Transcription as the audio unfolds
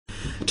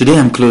Today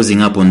I'm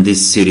closing up on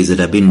this series that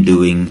I've been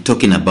doing,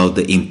 talking about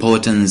the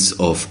importance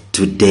of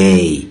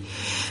today,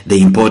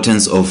 the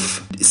importance of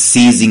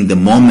seizing the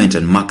moment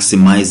and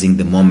maximizing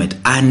the moment.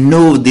 I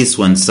know this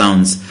one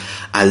sounds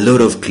a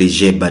lot of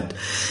cliche, but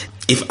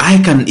if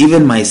I can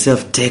even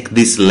myself take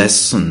these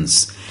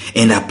lessons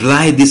and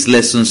apply these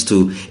lessons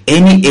to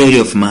any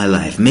area of my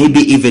life, maybe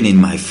even in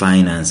my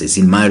finances,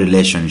 in my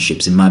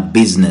relationships, in my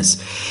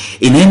business,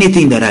 in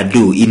anything that I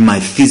do, in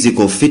my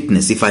physical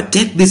fitness, if I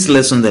take this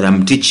lesson that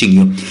I'm teaching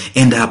you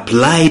and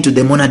apply to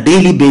them on a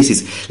daily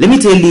basis, let me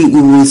tell you,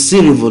 we will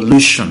see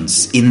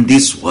revolutions in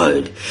this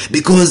world.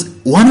 Because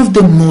one of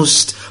the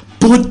most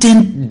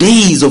potent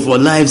days of our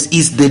lives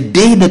is the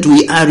day that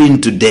we are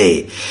in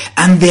today.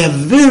 And there are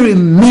very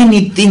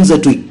many things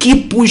that we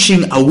keep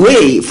pushing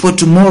away for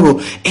tomorrow,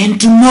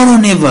 and tomorrow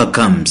never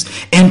comes,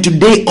 and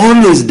today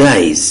always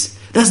dies.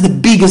 That's the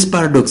biggest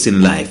paradox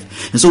in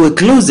life. And so we're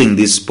closing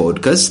this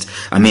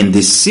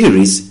this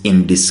series,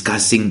 in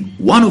discussing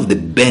one of the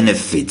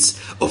benefits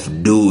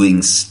of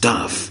doing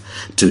stuff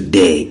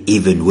today,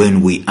 even when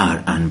we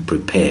are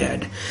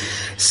unprepared.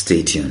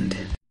 Stay tuned.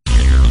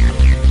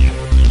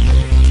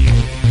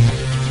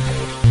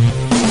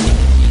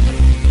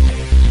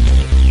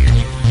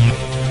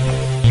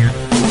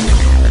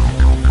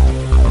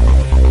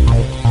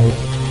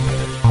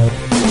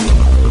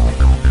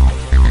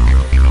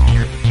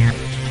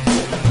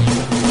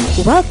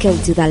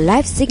 Welcome to the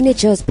Life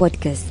Signatures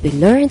podcast with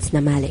Lawrence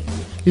Namale.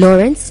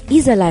 Lawrence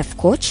is a life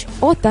coach,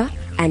 author,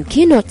 and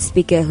keynote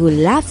speaker who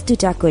loves to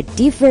tackle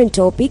different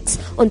topics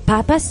on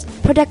purpose,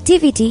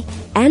 productivity,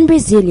 and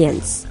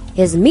resilience.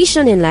 His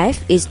mission in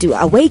life is to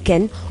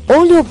awaken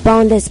all your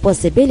boundless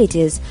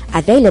possibilities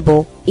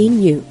available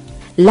in you.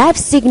 Life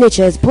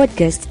Signatures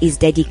podcast is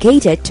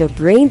dedicated to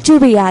bring to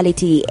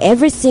reality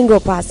every single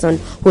person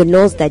who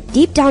knows that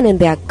deep down in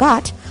their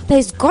gut,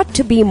 there's got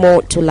to be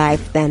more to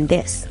life than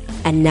this.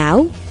 And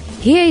now,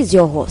 here is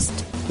your host,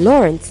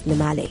 Lawrence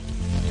Namale.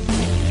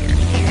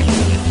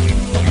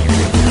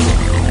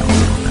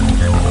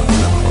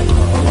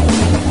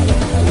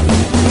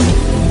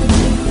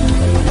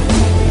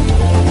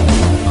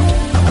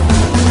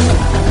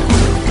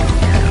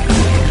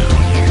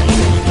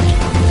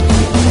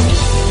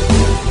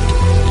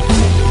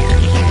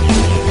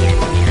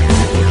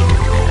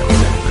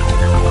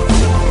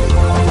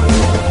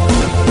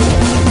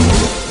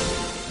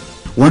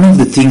 One of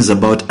the things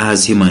about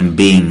us human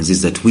beings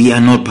is that we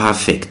are not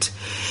perfect.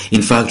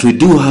 In fact, we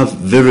do have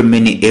very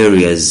many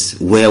areas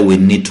where we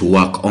need to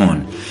work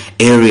on,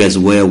 areas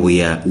where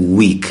we are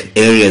weak,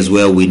 areas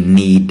where we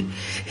need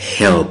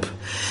help.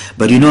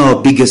 But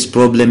our biggest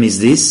problem is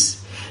this,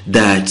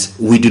 that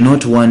we do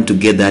not want to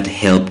get that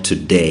help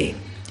today.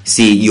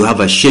 See, you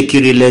have a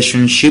shaky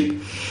relationship,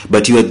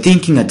 but you are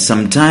thinking at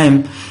some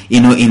time,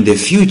 in the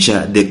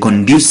future, the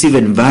conducive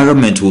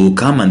environment will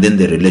come and then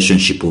the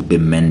relationship will be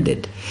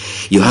mended.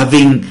 You're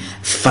having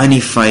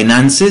funny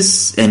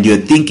finances and you're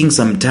thinking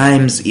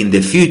sometimes in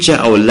the future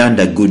I will land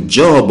a good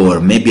job, or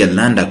maybe I'll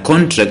land a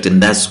contract,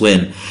 and that's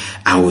when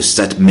I will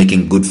start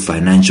making good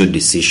financial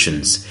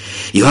decisions.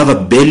 You have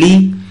a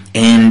belly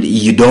and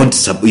you're not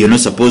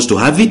supposed to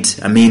have it.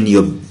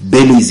 Your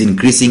belly is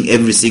increasing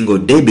every single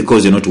day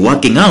because you're not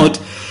working out.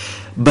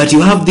 But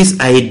you have this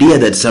idea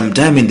that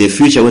sometime in the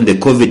future, when the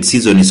COVID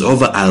season is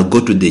over, I'll go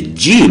to the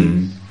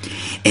gym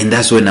and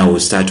that's when I will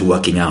start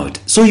working out.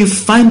 So you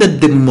find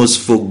that the most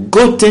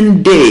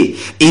forgotten day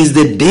is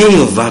the day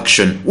of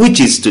action, which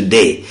is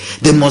today.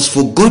 The most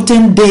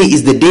forgotten day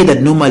is the day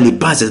that normally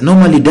passes,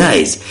 normally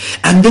dies.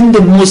 And then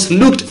the most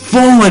looked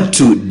forward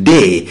to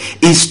day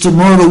is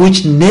tomorrow,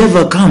 which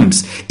never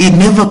comes. It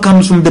never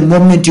comes from the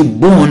moment you're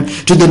born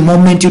to the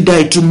moment you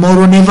die.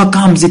 Tomorrow never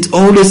comes. It's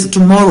always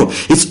tomorrow.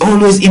 It's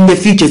always in the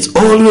future. It's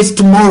always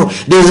tomorrow.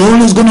 There's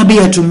always going to be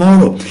a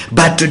tomorrow.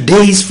 But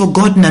today is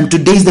forgotten, and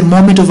today is the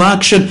moment of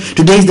action.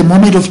 Today is the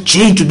moment of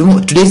change.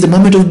 Today is the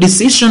moment of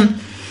decision.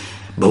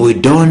 But we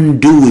don't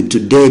do it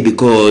today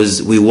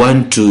because we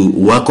want to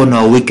work on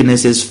our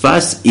weaknesses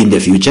first in the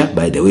future.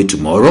 By the way,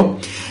 tomorrow,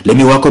 let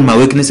me work on my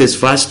weaknesses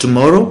first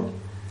tomorrow,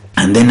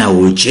 and then I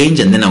will change,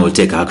 and then I will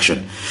take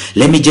action.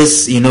 Let me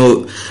just,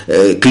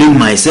 clean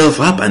myself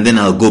up, and then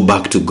I'll go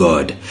back to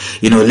God.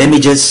 Let me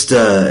just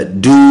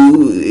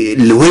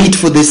wait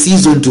for the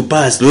season to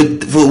pass,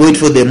 wait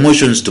for the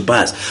emotions to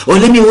pass, or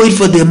let me wait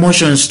for the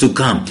emotions to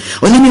come,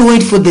 or let me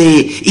wait for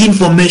the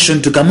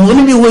information to come, or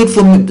let me wait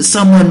for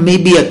someone,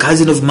 maybe a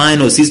cousin of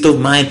mine or sister of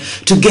mine,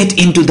 to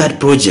get into that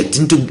project,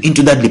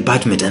 into that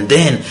department, and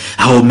then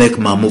I will make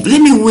my move.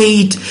 Let me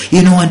wait,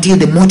 until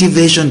the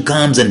motivation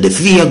comes and the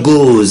fear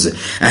goes,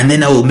 and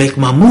then I will make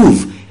my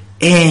move.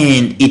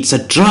 And it's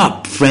a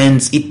trap,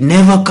 friends. It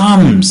never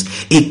comes.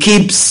 It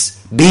keeps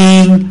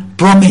being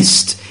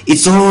promised.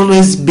 It's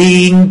always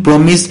being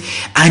promised,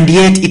 and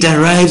yet it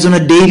arrives on a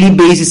daily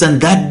basis, and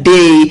that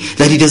day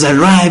that it has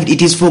arrived,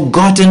 it is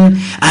forgotten,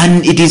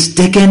 and it is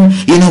taken,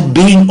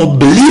 being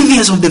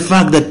oblivious of the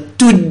fact that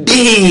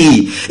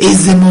Today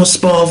is the most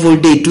powerful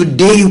day.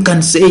 Today you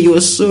can say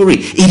you're sorry.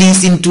 It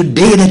is in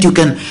today that you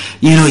can,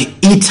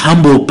 eat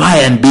humble pie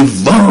and be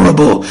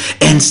vulnerable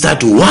and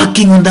start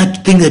working on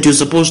that thing that you're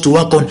supposed to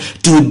work on.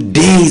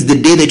 Today is the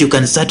day that you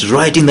can start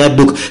writing that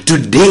book.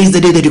 Today is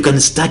the day that you can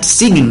start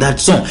singing that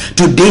song.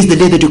 Today is the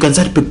day that you can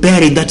start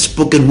preparing that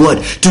spoken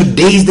word.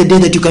 Today is the day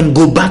that you can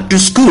go back to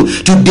school.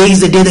 Today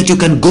is the day that you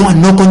can go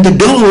and knock on the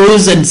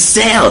doors and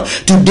sell.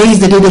 Today is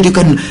the day that you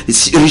can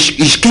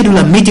schedule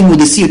a meeting with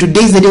the CEO.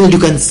 Today is the day that you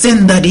can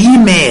send that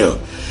email.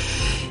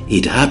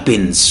 It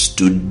happens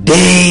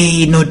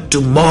today, not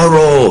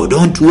tomorrow.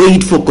 Don't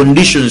wait for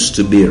conditions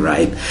to be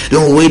ripe.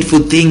 Don't wait for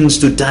things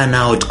to turn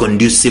out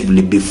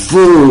conducively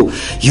before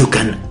you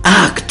can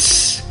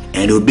act.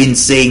 And we've been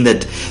saying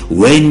that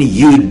when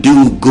you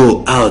do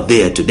go out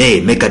there today,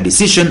 make a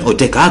decision or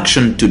take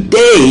action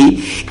today,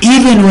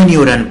 even when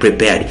you're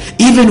unprepared,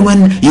 even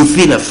when you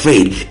feel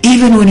afraid,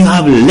 even when you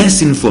have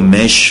less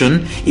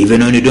information,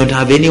 even when you don't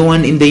have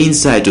anyone in the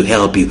inside to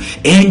help you,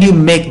 and you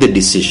make the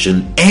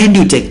decision and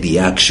you take the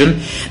action,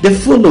 the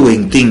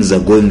following things are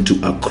going to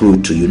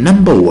accrue to you.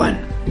 Number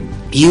one,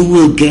 you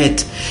will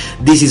get,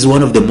 this is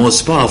one of the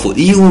most powerful,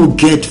 you will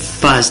get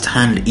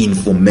first-hand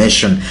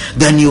information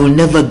than you will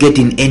never get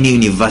in any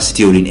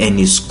university or in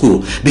any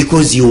school,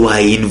 because you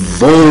are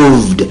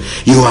involved.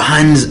 Your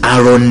hands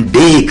are on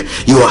deck.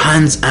 Your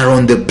hands are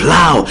on the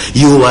plow.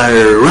 You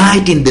are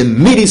right in the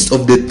midst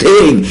of the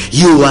thing.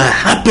 You are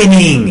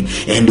happening.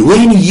 And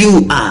when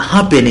you are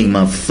happening,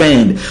 my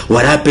friend,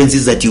 what happens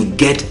is that you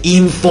get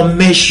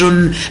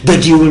information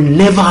that you will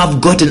never have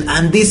gotten.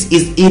 And this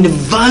is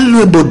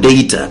invaluable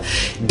data.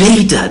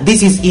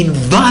 This is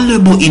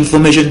invaluable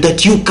information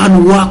that you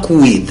can work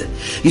with.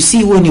 You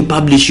see, when you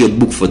publish your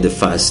book for the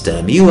first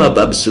time, you have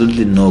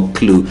absolutely no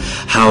clue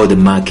how the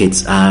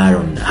markets are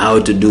and how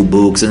to do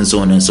books and so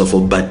on and so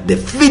forth. But the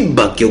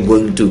feedback you're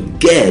going to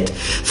get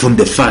from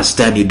the first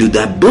time you do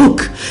that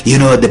book,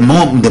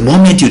 the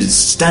moment you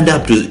stand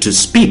up to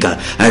speak.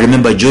 I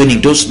remember joining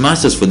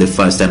Toastmasters for the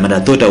first time, and I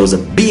thought I was a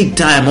big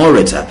time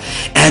orator,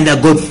 and I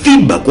got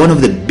feedback. One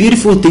of the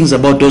beautiful things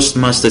about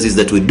Toastmasters is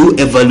that we do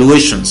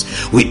evaluations.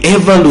 We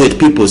evaluate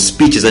people's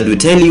speeches, and we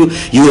tell you,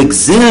 you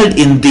excelled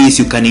in this,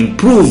 you can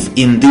improve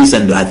in this,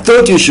 and I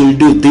thought you should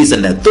do this,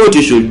 and I thought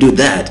you should do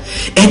that,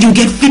 and you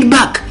get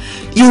feedback.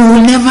 You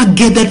will never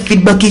get that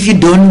feedback if you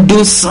don't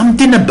do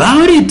something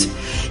about it.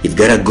 You've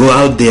got to go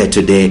out there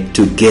today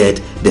to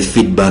get the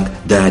feedback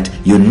that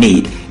you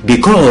need,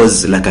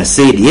 because like I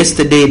said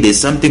yesterday, there's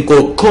something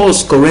called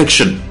course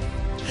correction.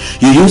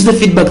 You use the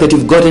feedback that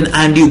you've gotten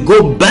and you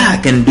go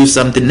back and do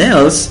something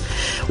else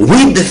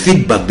with the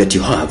feedback that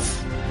you have.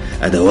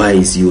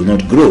 Otherwise, you will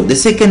not grow. The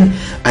second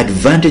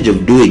advantage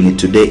of doing it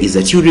today is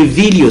that you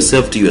reveal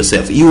yourself to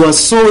yourself. You are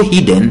so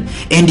hidden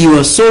and you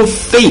are so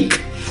fake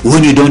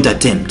when you don't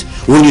attempt,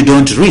 when you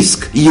don't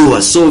risk. You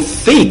are so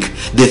fake.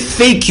 The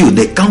fake you,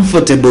 the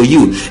comfortable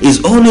you,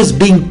 is always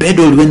being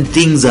peddled when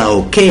things are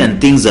okay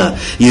and things are,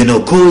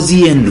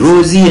 cozy and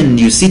rosy, and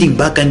you're sitting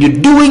back and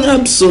you're doing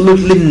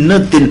absolutely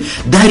nothing.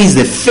 That is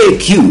the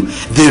fake you.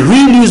 The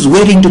real you is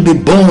waiting to be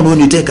born when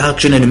you take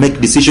action and you make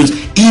decisions,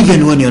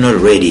 even when you're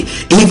not ready,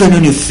 even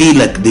when you feel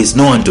like there's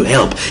no one to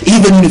help,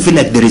 even when you feel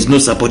like there is no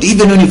support,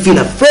 even when you feel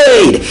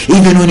afraid,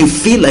 even when you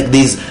feel like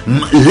there's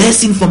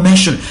less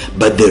information.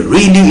 But the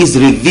real you is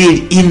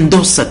revealed in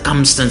those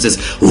circumstances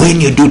when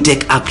you do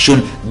take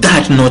action,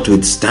 that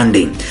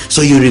notwithstanding.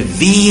 So you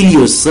reveal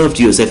yourself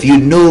to yourself. You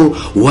know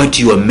what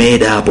you are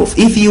made up of.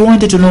 If you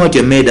wanted to know what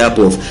you're made up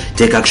of,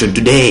 take action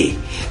today.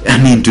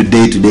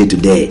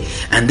 Today.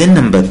 And then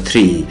number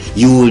 3,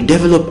 you will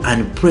develop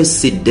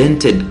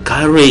unprecedented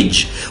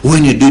courage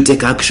when you do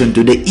take action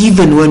today,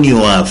 even when you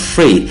are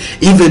afraid,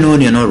 even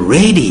when you're not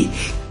ready.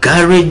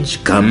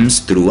 Courage comes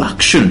through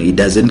action. It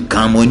doesn't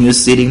come when you're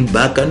sitting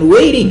back and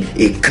waiting.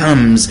 It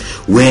comes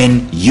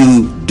when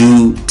you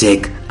do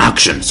take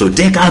action. So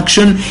take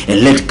action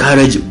and let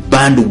courage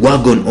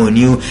bandwagon on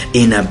you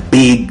in a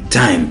big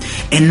time.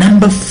 And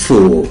number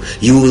 4,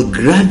 you will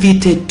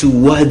gravitate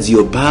towards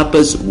your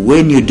purpose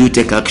when you do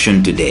take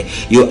action today.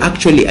 You're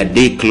actually a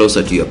day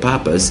closer to your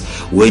purpose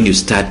when you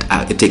start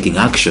taking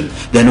action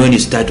than when you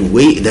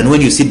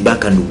sit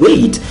back and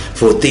wait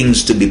for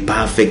things to be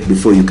perfect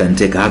before you can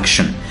take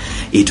action.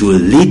 It will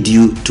lead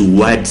you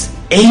towards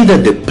either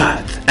the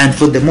path, and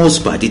for the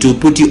most part it will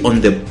put you on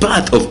the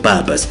path of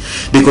purpose,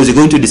 because you're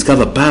going to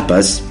discover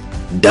purpose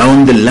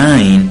down the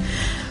line,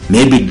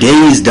 maybe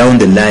days down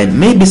the line,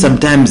 maybe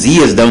sometimes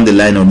years down the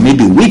line, or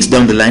maybe weeks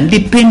down the line,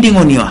 depending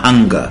on your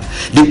hunger,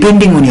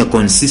 depending on your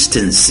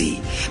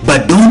consistency.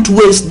 But don't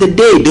waste the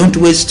day, don't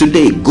waste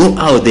today. Go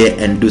out there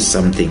and do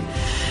something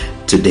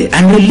today.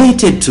 And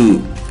related to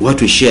what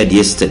we shared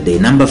yesterday,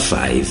 number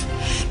 5,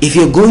 if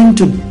you're going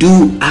to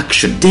do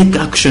action, take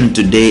action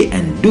today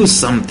and do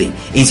something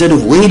instead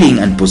of waiting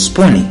and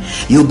postponing,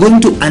 you're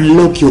going to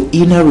unlock your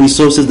inner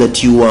resources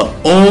that you are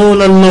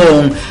all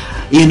along,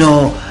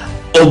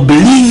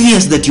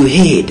 oblivious that you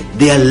had.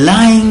 They are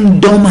lying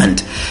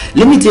dormant.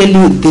 Let me tell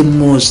you, the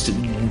most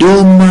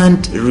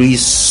dormant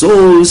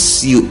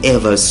resource you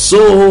ever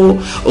saw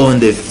on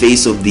the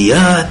face of the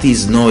earth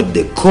is not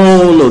the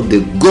coal or the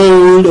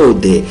gold or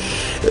the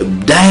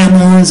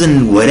diamonds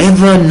and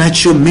whatever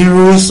natural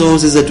mineral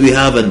resources that we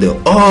have and the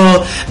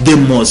oil. The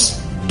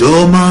most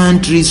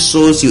dormant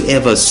resource you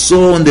ever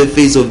saw on the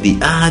face of the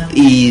earth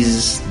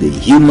is the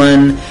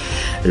human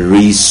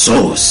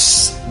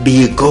resource,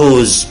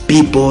 because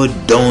people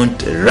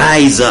don't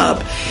rise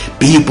up.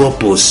 People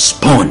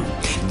postpone.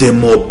 The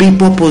more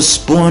people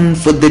postpone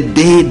for the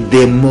day,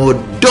 the more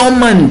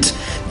dormant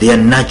their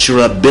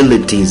natural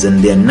abilities and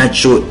their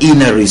natural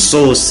inner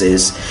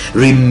resources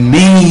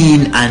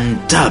remain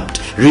untapped,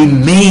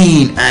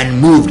 remain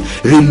unmoved,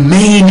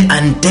 remain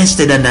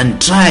untested and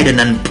untried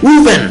and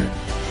unproven.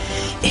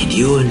 And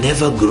you'll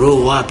never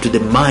grow up to the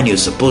man you're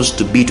supposed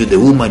to be, to the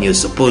woman you're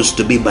supposed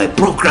to be, by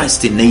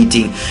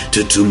procrastinating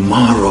to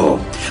tomorrow.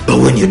 But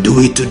when you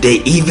do it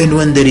today, even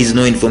when there is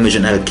no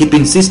information, I'll keep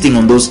insisting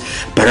on those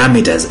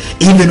parameters.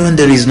 Even when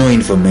there is no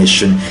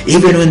information,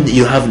 even when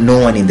you have no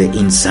one in the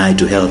inside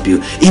to help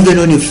you, even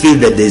when you feel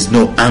that there's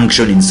no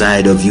unction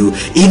inside of you,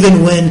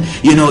 even when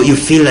you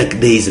feel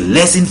like there is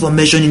less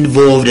information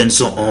involved and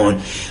so on,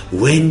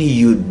 when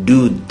you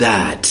do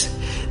that,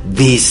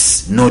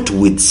 this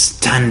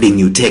notwithstanding,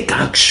 you take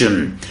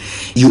action,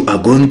 you are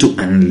going to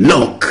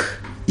unlock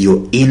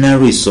your inner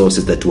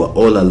resources that were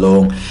all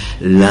along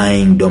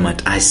lying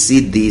dormant. I see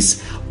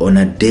this on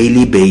a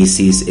daily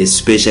basis,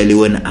 especially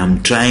when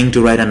I'm trying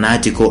to write an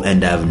article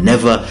and I've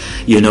never,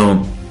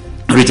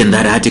 written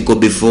that article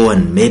before,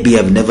 and maybe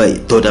I've never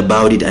thought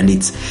about it, and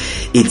it's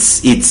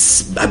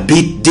a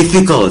bit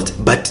difficult.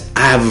 But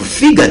I've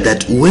figured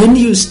that when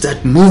you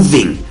start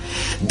moving,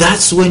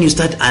 that's when you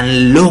start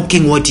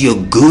unlocking what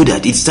you're good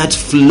at. It starts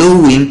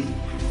flowing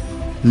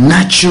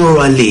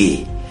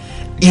naturally.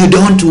 You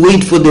don't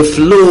wait for the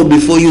flow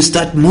before you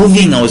start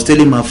moving. I was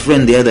telling my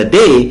friend the other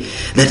day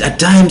that at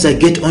times I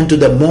get onto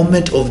the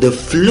moment of the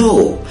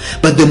flow.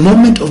 But the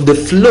moment of the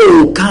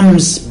flow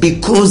comes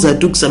because I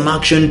took some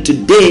action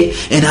today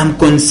and I'm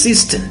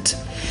consistent.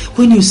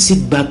 When you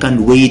sit back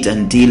and wait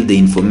until the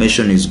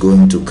information is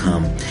going to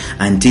come,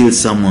 until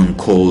someone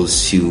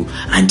calls you,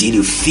 until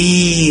you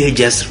feel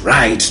just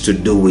right to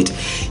do it,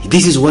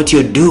 this is what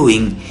you're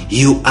doing.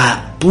 You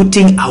are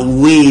putting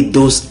away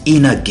those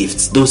inner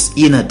gifts, those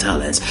inner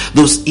talents,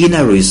 those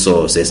inner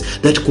resources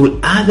that could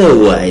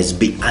otherwise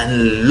be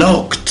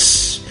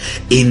unlocked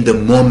in the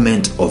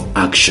moment of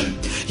action.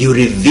 You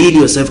reveal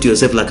yourself to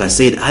yourself, like I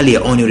said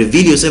earlier on. You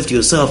reveal yourself to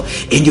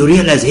yourself and you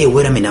realize, hey,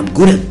 wait a minute, I'm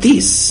good at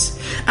this,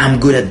 I'm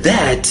good at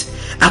that,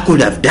 I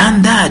could have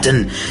done that.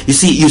 And you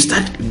see, you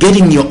start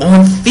getting your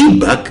own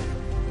feedback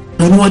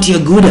on what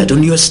you're good at,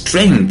 on your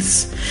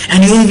strengths,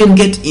 and you even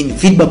get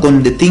feedback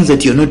on the things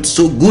that you're not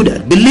so good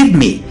at. Believe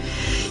me,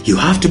 you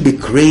have to be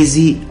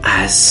crazy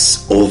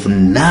as of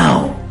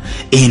now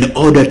in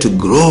order to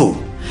grow,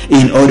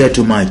 in order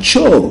to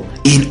mature,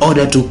 in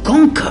order to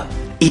conquer.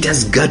 It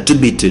has got to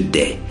be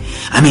today.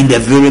 I mean, there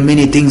are very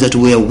many things that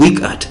we are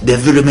weak at. There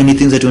are very many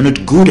things that we're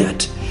not good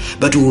at.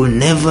 But we will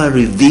never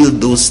reveal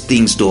those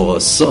things to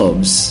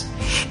ourselves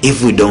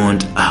if we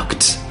don't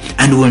act.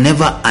 And we'll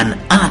never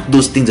unearth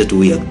those things that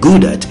we are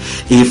good at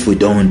if we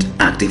don't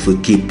act, if we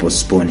keep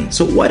postponing.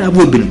 So what have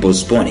we been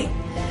postponing?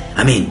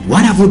 I mean,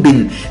 what have we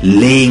been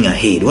laying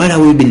ahead? What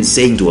have we been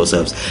saying to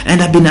ourselves?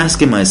 And I've been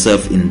asking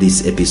myself in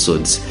these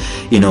episodes,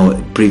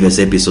 previous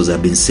episodes,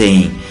 I've been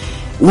saying,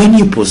 when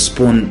you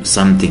postpone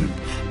something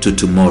to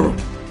tomorrow,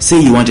 say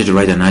you wanted to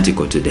write an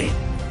article today,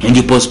 and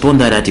you postpone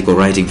that article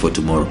writing for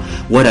tomorrow,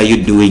 what are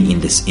you doing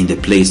in the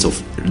place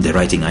of the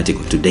writing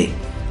article today?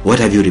 What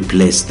have you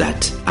replaced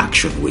that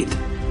action with?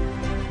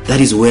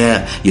 That is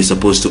where you're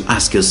supposed to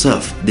ask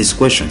yourself these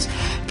questions.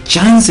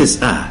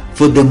 Chances are,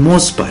 for the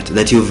most part,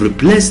 that you've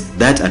replaced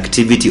that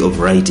activity of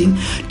writing,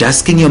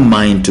 tasking your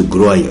mind to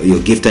grow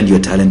your gift and your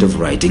talent of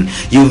writing.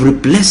 You've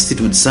replaced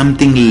it with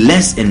something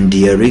less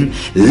endearing,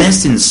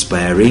 less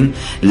inspiring,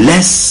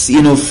 less,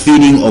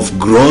 feeling of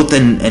growth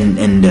and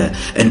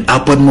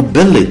upward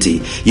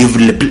mobility. You've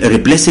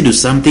replaced it with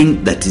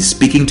something that is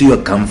speaking to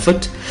your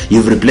comfort.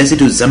 You've replaced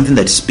it with something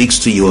that speaks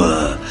to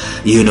your,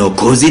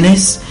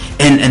 coziness.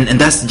 And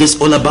that's just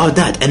all about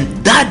that.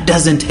 And that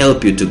doesn't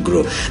help you to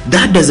grow.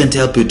 That doesn't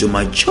help you to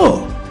mature.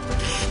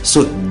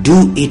 So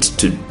do it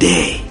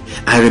today.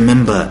 I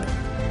remember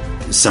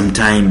some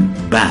time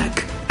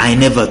back, I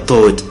never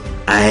thought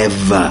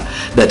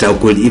that I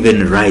could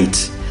even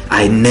write.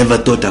 I never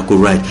thought I could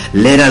write,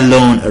 let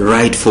alone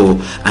write for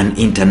an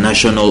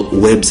international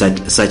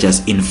website such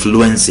as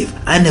Influensive.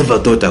 I never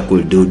thought I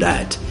could do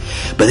that.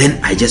 But then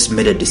I just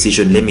made a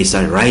decision, let me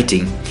start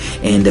writing.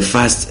 And the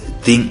first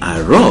thing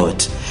I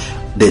wrote,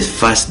 the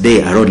first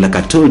day I wrote, like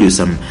I told you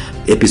some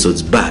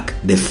episodes back,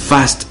 the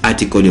first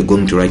article you're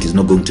going to write is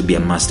not going to be a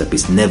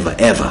masterpiece. Never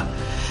ever.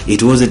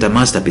 It wasn't a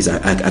masterpiece.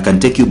 I can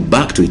take you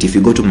back to it. If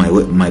you go to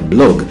my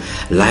blog,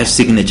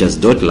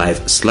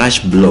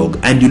 lifesignatures.live/blog,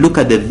 and you look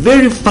at the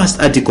very first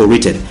article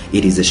written,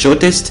 it is the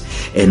shortest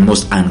and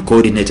most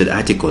uncoordinated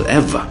article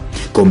ever.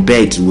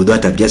 Compare it with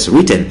what I've just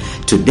written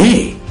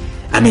today.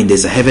 I mean,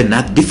 there's a heaven and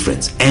earth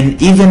difference.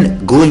 And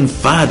even going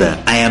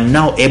further, I am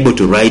now able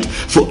to write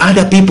for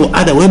other people,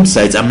 other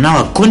websites. I'm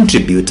now a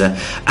contributor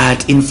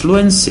at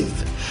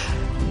Influensive.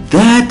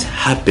 That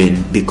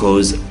happened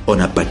because on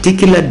a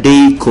particular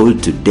day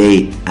called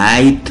today,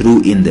 I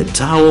threw in the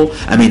towel.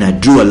 I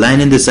drew a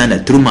line in the sand, I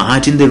threw my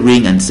heart in the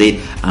ring and said,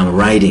 I'm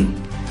writing.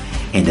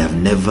 And I've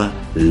never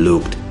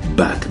looked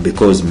back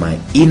because my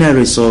inner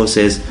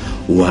resources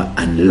were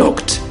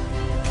unlocked.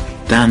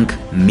 Thank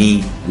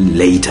me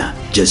later.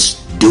 Just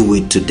do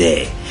it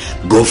today.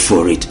 Go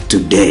for it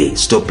today.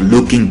 Stop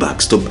looking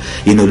back. Stop,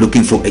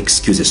 looking for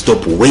excuses.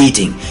 Stop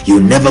waiting.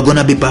 You're never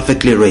gonna be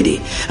perfectly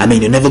ready.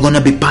 You're never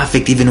gonna be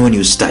perfect even when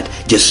you start.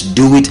 Just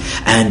do it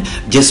and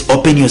just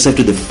open yourself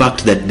to the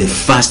fact that the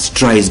first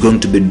try is going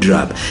to be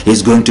drab.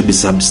 It's going to be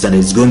substandard.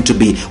 It's going to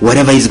be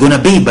whatever it's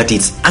gonna be, but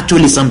it's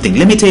actually something.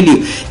 Let me tell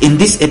you, in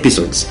these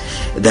episodes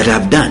that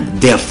I've done,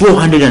 there are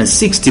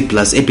 460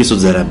 plus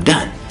episodes that I've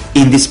done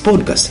in this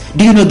podcast.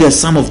 Do you know there are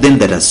some of them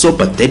that are so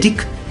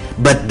pathetic?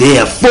 But they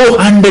are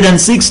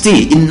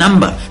 460 in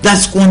number.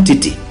 That's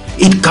quantity.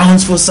 It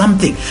counts for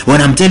something.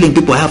 When I'm telling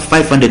people I have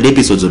 500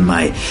 episodes on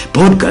my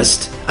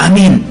podcast, are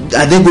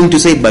they going to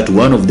say, but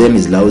one of them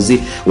is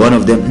lousy, one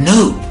of them?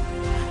 No.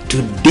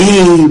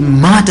 Today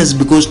matters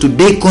because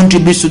today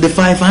contributes to the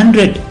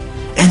 500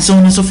 and so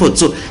on and so forth.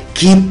 So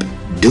keep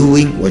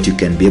doing what you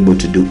can be able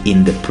to do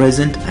in the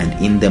present and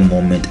in the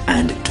moment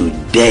and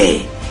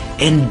today.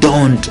 And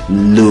don't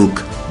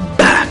look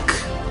back.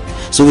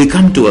 So we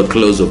come to a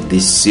close of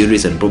this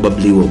series, and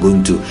probably we're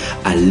going to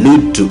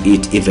allude to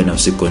it even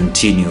as we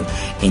continue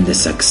in the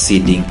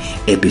succeeding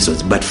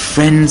episodes. But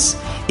friends,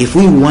 if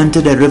we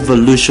wanted a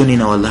revolution in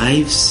our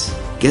lives,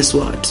 guess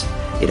what?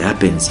 It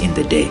happens in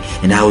the day.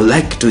 And I would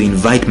like to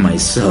invite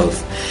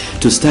myself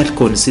to start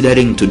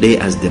considering today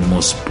as the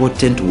most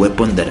potent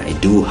weapon that I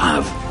do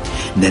have.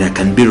 That I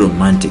can be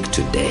romantic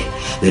today,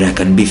 that I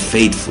can be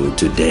faithful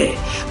today,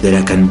 that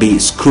I can be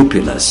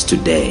scrupulous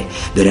today,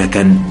 that I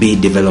can be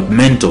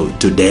developmental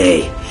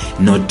today,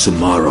 not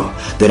tomorrow,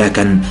 that I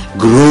can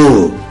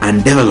grow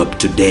and develop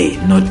today,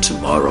 not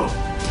tomorrow.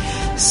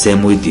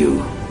 Same with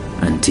you.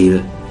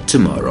 Until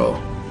tomorrow.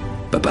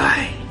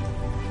 Bye-bye.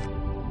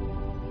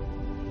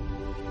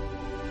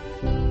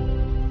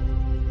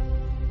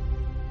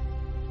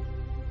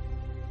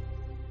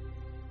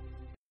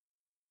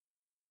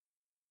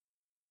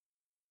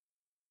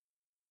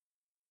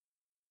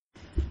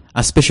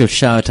 A special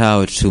shout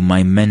out to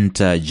my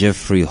mentor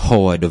Jeffrey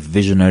Howard of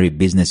Visionary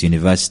Business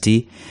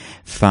University,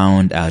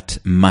 found at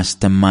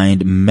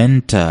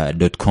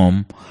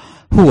mastermindmentor.com,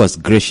 who has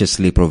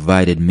graciously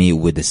provided me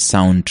with the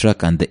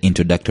soundtrack and the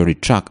introductory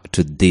track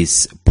to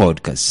this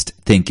podcast.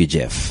 Thank you,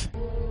 Jeff.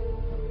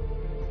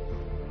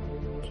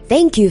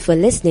 Thank you for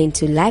listening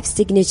to Life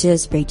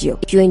Signatures Radio.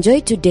 If you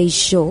enjoyed today's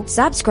show,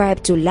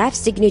 subscribe to Life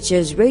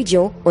Signatures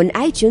Radio on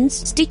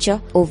iTunes,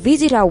 Stitcher, or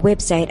visit our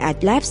website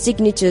at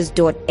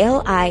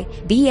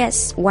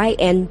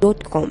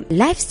lifesignatures.libsyn.com.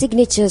 Life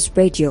Signatures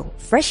Radio,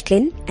 fresh,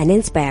 clean, and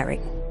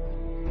inspiring.